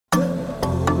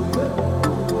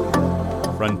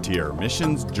Frontier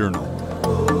Missions Journal.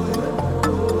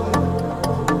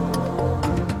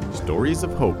 Stories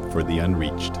of hope for the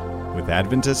unreached with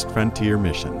Adventist Frontier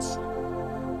Missions.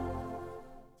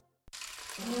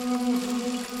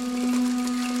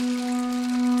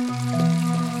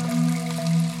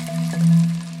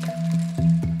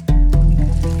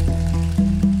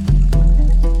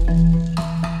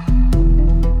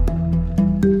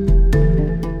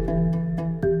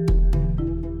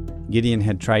 Gideon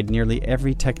had tried nearly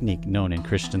every technique known in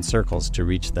Christian circles to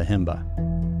reach the Himba.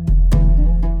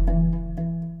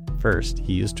 First,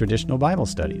 he used traditional Bible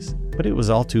studies, but it was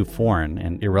all too foreign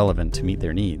and irrelevant to meet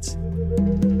their needs.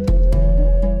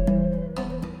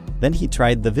 Then he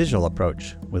tried the visual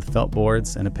approach with felt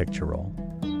boards and a picture roll.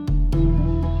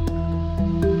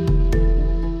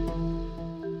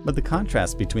 But the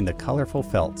contrast between the colorful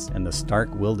felts and the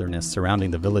stark wilderness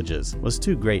surrounding the villages was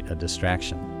too great a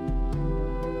distraction.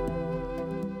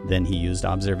 Then he used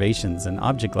observations and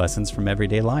object lessons from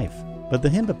everyday life, but the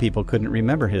Himba people couldn't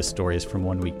remember his stories from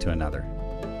one week to another.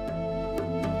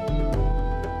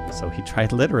 So he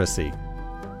tried literacy,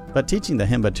 but teaching the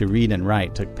Himba to read and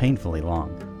write took painfully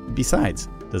long. Besides,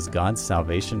 does God's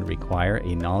salvation require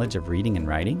a knowledge of reading and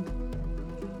writing?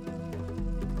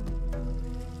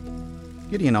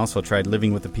 Gideon also tried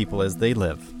living with the people as they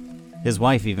live. His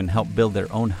wife even helped build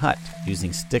their own hut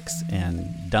using sticks and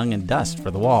dung and dust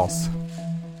for the walls.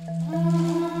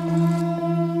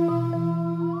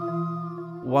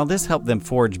 While this helped them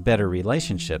forge better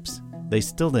relationships, they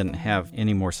still didn't have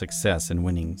any more success in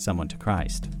winning someone to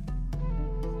Christ.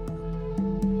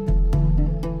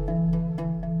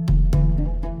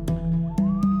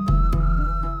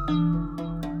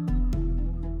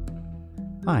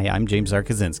 Hi, I'm James R.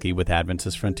 Kaczynski with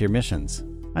Adventist Frontier Missions.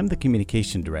 I'm the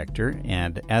communication director,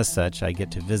 and as such, I get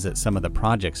to visit some of the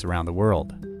projects around the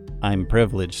world. I'm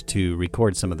privileged to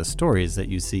record some of the stories that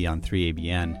you see on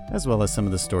 3ABN, as well as some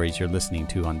of the stories you're listening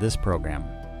to on this program.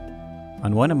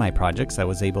 On one of my projects, I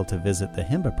was able to visit the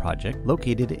Himba Project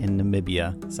located in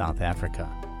Namibia, South Africa.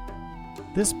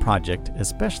 This project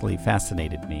especially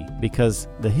fascinated me because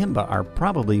the Himba are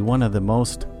probably one of the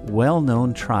most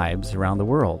well-known tribes around the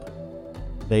world.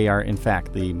 They are, in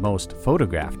fact, the most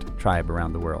photographed tribe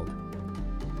around the world.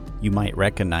 You might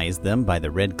recognize them by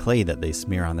the red clay that they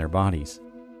smear on their bodies.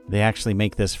 They actually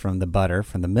make this from the butter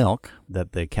from the milk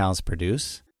that the cows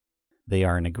produce. They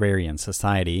are an agrarian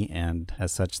society, and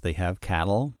as such they have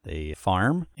cattle, they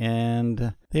farm,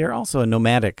 and they are also a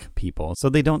nomadic people, so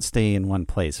they don't stay in one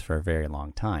place for a very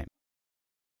long time.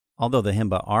 Although the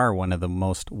Himba are one of the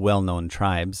most well-known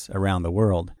tribes around the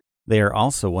world, they are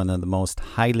also one of the most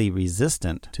highly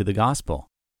resistant to the gospel.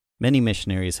 Many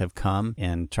missionaries have come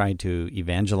and tried to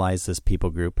evangelize this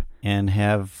people group and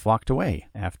have walked away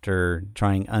after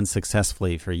trying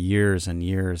unsuccessfully for years and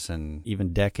years and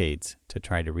even decades to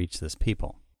try to reach this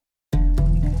people.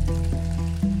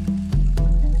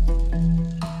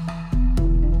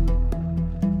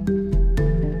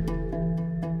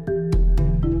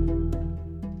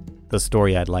 The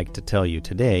story I'd like to tell you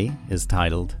today is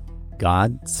titled,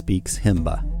 God Speaks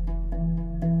Himba.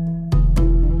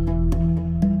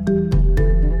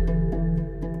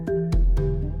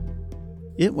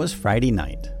 It was Friday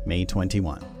night, May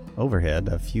 21. Overhead,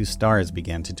 a few stars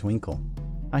began to twinkle.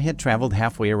 I had traveled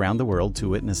halfway around the world to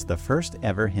witness the first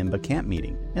ever Himba camp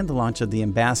meeting and the launch of the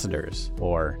Ambassadors,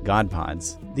 or God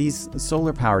Pods, these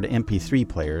solar-powered MP3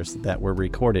 players that were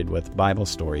recorded with Bible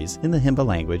stories in the Himba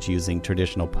language using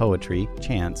traditional poetry,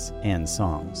 chants, and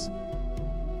songs.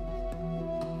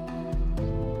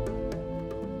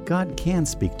 God can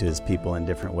speak to His people in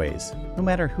different ways, no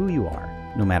matter who you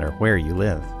are, no matter where you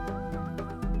live.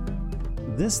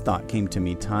 This thought came to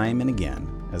me time and again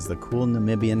as the cool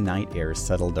Namibian night air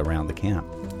settled around the camp.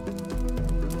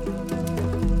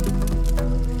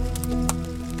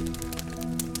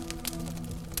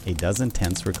 A dozen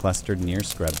tents were clustered near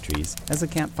scrub trees as a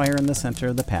campfire in the center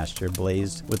of the pasture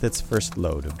blazed with its first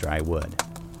load of dry wood.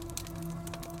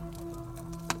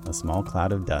 A small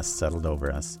cloud of dust settled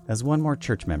over us as one more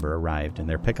church member arrived in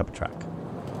their pickup truck.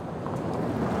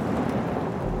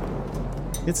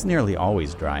 It's nearly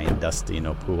always dry and dusty in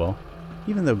Opuwo,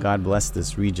 even though God blessed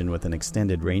this region with an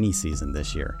extended rainy season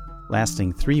this year,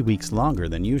 lasting 3 weeks longer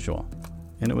than usual,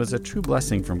 and it was a true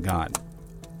blessing from God.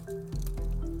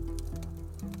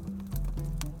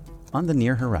 On the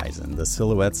near horizon, the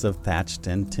silhouettes of thatched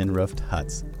and tin-roofed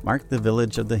huts marked the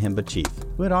village of the Himba chief,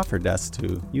 who had offered us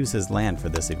to use his land for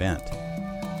this event.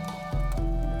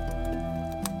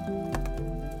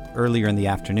 Earlier in the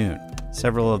afternoon,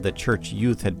 several of the church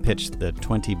youth had pitched the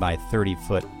 20 by 30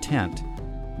 foot tent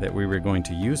that we were going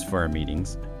to use for our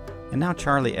meetings And now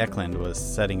Charlie Eklund was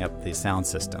setting up the sound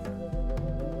system.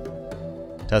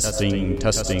 Testing,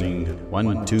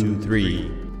 1, 2,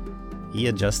 3. He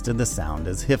adjusted the sound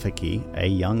as Hifiki, a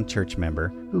young church member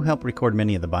who helped record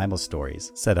many of the Bible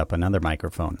stories, set up another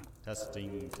microphone.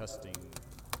 Testing.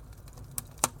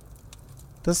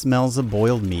 The smells of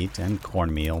boiled meat and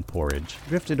cornmeal porridge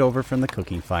drifted over from the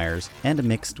cooking fires and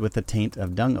mixed with the taint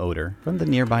of dung odor from the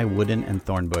nearby wooden and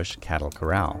thornbush cattle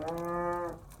corral.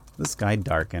 The sky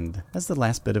darkened as the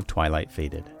last bit of twilight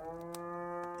faded.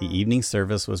 The evening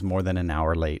service was more than an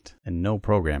hour late, and no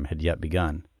program had yet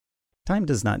begun. Time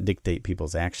does not dictate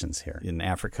people's actions here in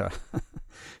Africa.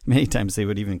 Many times they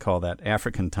would even call that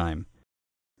African time.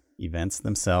 Events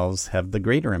themselves have the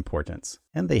greater importance,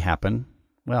 and they happen,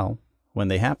 well, when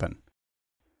they happen.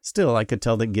 Still, I could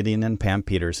tell that Gideon and Pam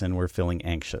Peterson were feeling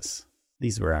anxious.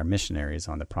 These were our missionaries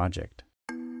on the project.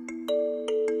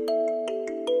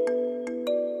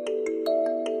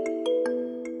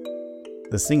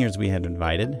 The singers we had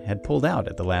invited had pulled out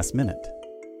at the last minute.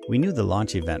 We knew the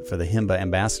launch event for the Himba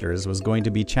ambassadors was going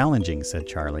to be challenging, said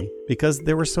Charlie, because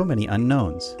there were so many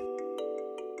unknowns.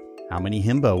 How many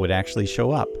Himba would actually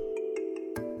show up?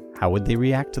 How would they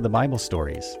react to the Bible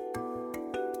stories?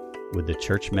 Would the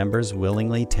church members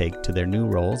willingly take to their new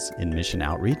roles in mission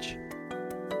outreach?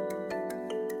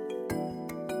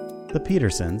 The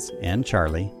Petersons and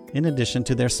Charlie, in addition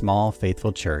to their small,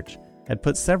 faithful church, had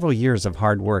put several years of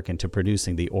hard work into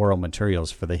producing the oral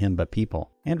materials for the Himba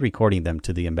people and recording them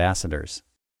to the ambassadors.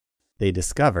 They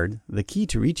discovered the key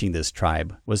to reaching this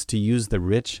tribe was to use the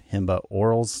rich Himba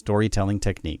oral storytelling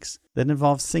techniques that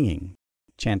involve singing,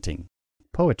 chanting,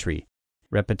 poetry,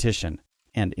 repetition,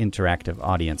 and interactive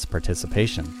audience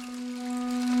participation.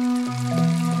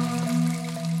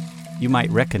 You might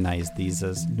recognize these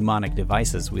as mnemonic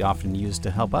devices we often use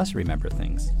to help us remember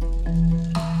things.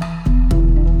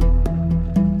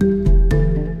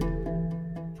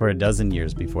 For a dozen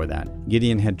years before that,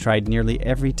 Gideon had tried nearly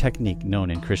every technique known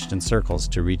in Christian circles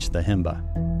to reach the Himba.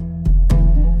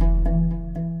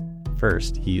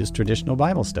 First, he used traditional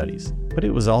Bible studies, but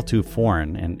it was all too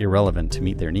foreign and irrelevant to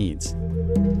meet their needs.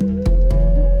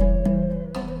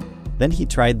 Then he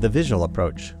tried the visual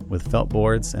approach with felt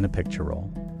boards and a picture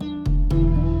roll.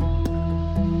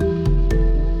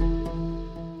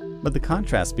 But the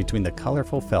contrast between the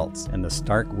colorful felts and the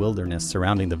stark wilderness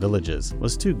surrounding the villages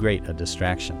was too great a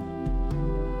distraction.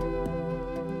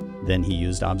 Then he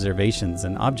used observations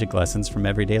and object lessons from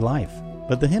everyday life,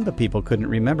 but the Himba people couldn't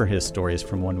remember his stories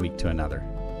from one week to another.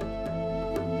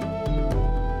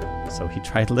 So he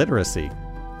tried literacy.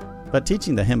 But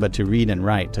teaching the Himba to read and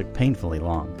write took painfully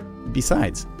long.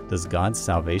 Besides, does God's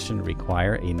salvation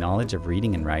require a knowledge of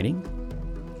reading and writing?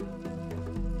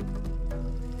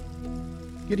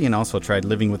 Gideon also tried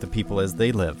living with the people as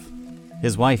they live.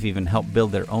 His wife even helped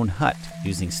build their own hut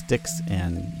using sticks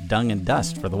and dung and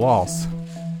dust for the walls.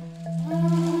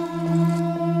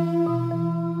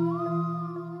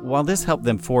 While this helped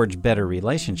them forge better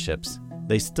relationships,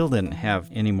 they still didn't have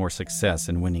any more success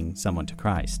in winning someone to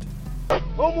Christ.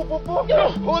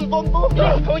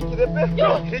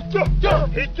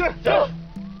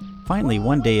 Finally,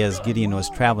 one day as Gideon was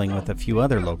traveling with a few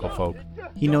other local folk,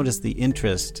 he noticed the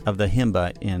interest of the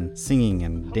Himba in singing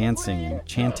and dancing and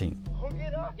chanting.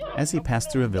 As he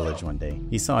passed through a village one day,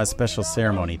 he saw a special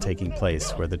ceremony taking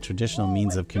place where the traditional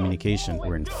means of communication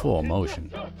were in full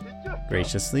motion.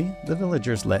 Graciously, the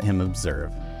villagers let him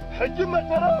observe.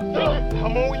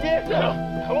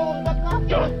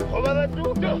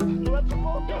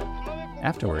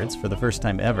 Afterwards, for the first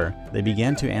time ever, they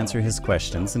began to answer his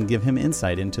questions and give him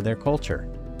insight into their culture.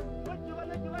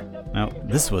 Now,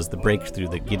 this was the breakthrough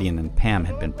that Gideon and Pam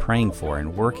had been praying for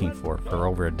and working for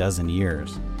over a dozen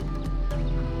years.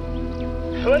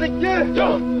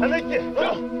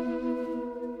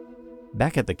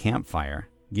 Back at the campfire,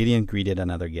 Gideon greeted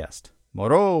another guest.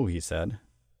 "Moro," he said.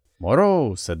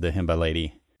 "Moro," said the Himba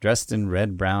lady. Dressed in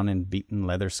red, brown, and beaten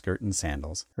leather skirt and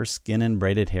sandals, her skin and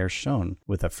braided hair shone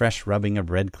with a fresh rubbing of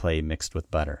red clay mixed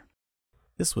with butter.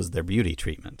 This was their beauty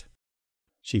treatment.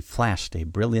 She flashed a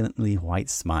brilliantly white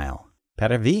smile.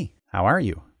 "Paravi, how are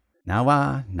you?"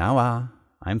 Nawa.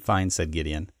 "I'm fine," said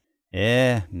Gideon.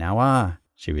 Nawa,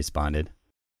 she responded.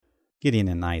 Gideon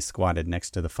and I squatted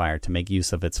next to the fire to make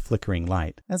use of its flickering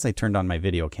light as I turned on my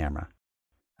video camera.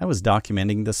 I was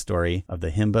documenting the story of the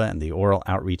Himba and the oral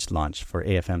outreach launch for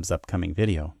AFM's upcoming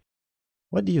video.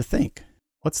 "What do you think?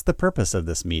 What's the purpose of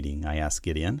this meeting?" I asked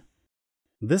Gideon.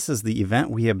 "This is the event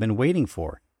we have been waiting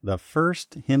for, the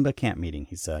first Himba camp meeting,"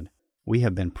 he said. "We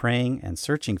have been praying and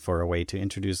searching for a way to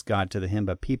introduce God to the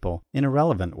Himba people in a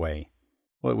relevant way.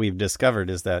 What we've discovered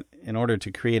is that in order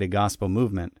to create a gospel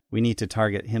movement, we need to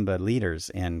target Himba leaders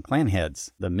and clan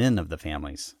heads, the men of the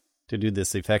families. To do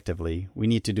this effectively, we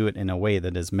need to do it in a way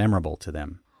that is memorable to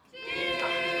them.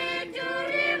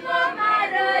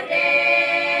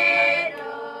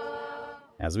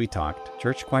 As we talked,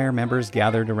 church choir members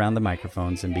gathered around the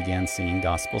microphones and began singing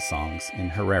gospel songs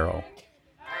in Herero.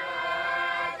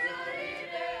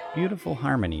 Beautiful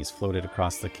harmonies floated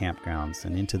across the campgrounds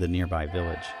and into the nearby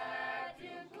village.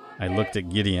 I looked at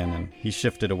Gideon, and he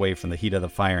shifted away from the heat of the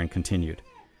fire and continued.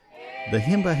 The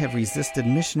Himba have resisted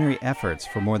missionary efforts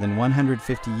for more than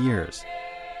 150 years.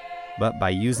 But by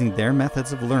using their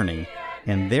methods of learning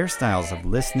and their styles of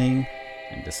listening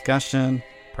and discussion,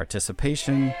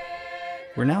 participation,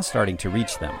 we're now starting to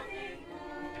reach them.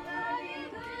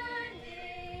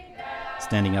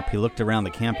 Standing up, he looked around the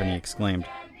camp and he exclaimed,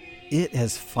 "It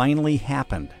has finally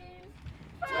happened."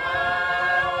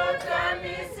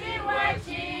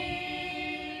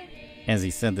 As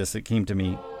he said this, it came to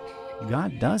me,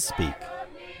 God does speak,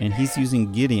 and he's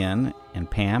using Gideon and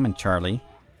Pam and Charlie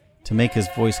to make his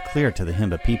voice clear to the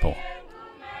Himba people.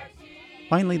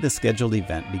 Finally, the scheduled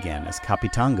event began as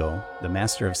Kapitango, the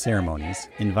master of ceremonies,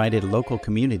 invited local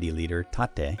community leader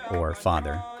Tate, or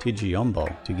Father, Tijiombo,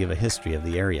 to give a history of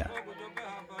the area.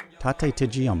 Tate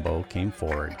Tijiombo came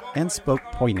forward and spoke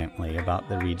poignantly about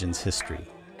the region's history.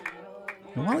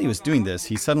 And while he was doing this,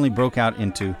 he suddenly broke out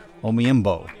into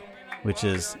Omiembo, which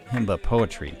is Himba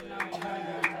poetry.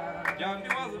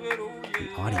 The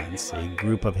audience, a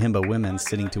group of Himba women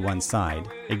sitting to one side,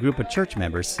 a group of church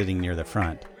members sitting near the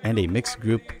front, and a mixed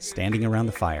group standing around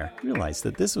the fire, realized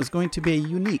that this was going to be a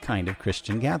unique kind of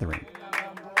Christian gathering.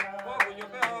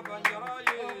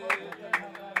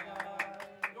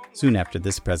 Soon after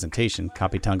this presentation,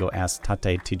 Kapitango asked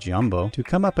Tate Tijiombo to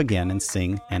come up again and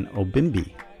sing an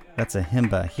Obimbi. That's a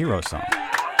Himba hero song.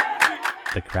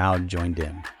 The crowd joined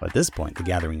in. At this point, the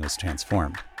gathering was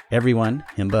transformed. Everyone,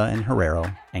 Himba and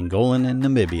Herero, Angolan and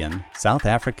Namibian, South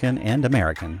African and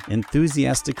American,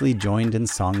 enthusiastically joined in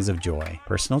songs of joy,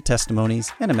 personal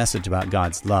testimonies, and a message about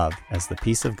God's love as the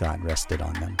peace of God rested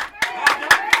on them.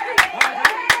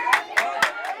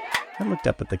 I looked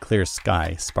up at the clear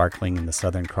sky sparkling in the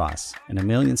Southern Cross and a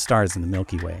million stars in the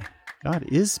Milky Way. God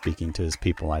is speaking to his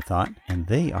people, I thought, and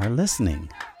they are listening.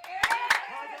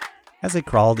 As I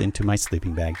crawled into my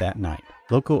sleeping bag that night,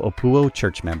 local Opuo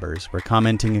church members were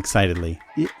commenting excitedly,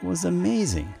 "It was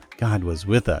amazing. God was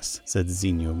with us," said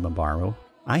Zinyo Mabaro.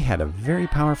 "I had a very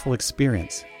powerful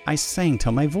experience. I sang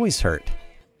till my voice hurt."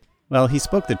 Well, he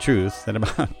spoke the truth. At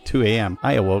about 2 a.m.,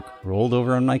 I awoke, rolled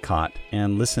over on my cot,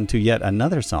 and listened to yet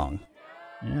another song,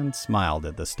 and smiled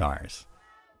at the stars.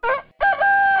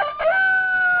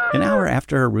 An hour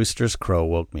after a rooster's crow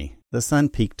woke me, the sun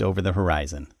peeked over the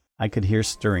horizon. I could hear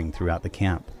stirring throughout the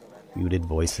camp, muted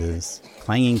voices,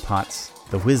 clanging pots,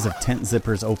 the whiz of tent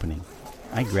zippers opening.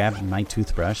 I grabbed my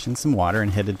toothbrush and some water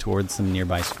and headed towards some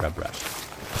nearby scrub brush.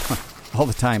 All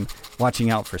the time, watching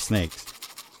out for snakes.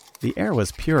 The air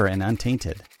was pure and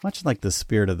untainted, much like the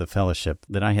spirit of the fellowship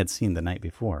that I had seen the night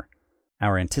before.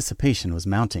 Our anticipation was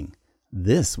mounting.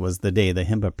 This was the day the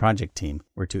Himba project team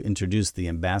were to introduce the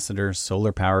Ambassador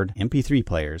solar-powered MP3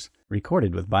 players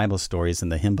recorded with Bible stories in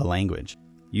the Himba language,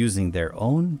 using their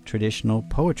own traditional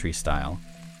poetry style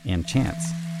and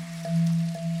chants.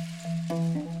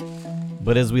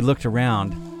 But as we looked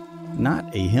around,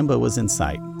 not a Himba was in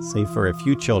sight, save for a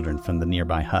few children from the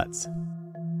nearby huts.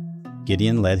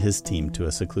 Gideon led his team to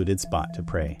a secluded spot to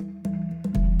pray.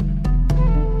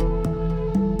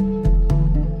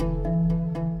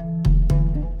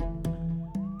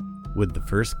 Would the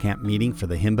first camp meeting for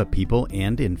the Himba people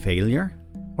end in failure?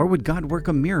 Or would God work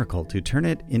a miracle to turn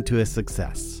it into a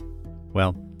success?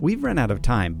 Well, we've run out of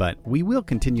time, but we will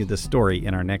continue the story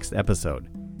in our next episode.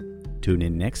 Tune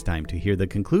in next time to hear the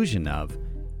conclusion of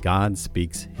God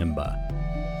Speaks Himba.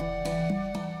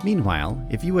 Meanwhile,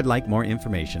 if you would like more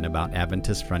information about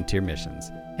Adventist Frontier Missions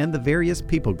and the various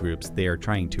people groups they are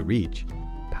trying to reach,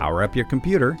 power up your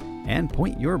computer and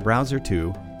point your browser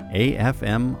to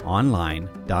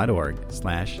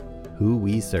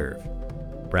afmonline.org/whoweserve.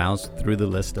 Browse through the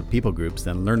list of people groups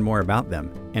and learn more about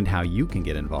them and how you can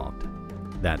get involved.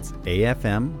 That's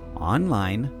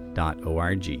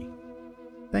afmonline.org.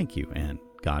 Thank you and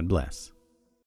God bless.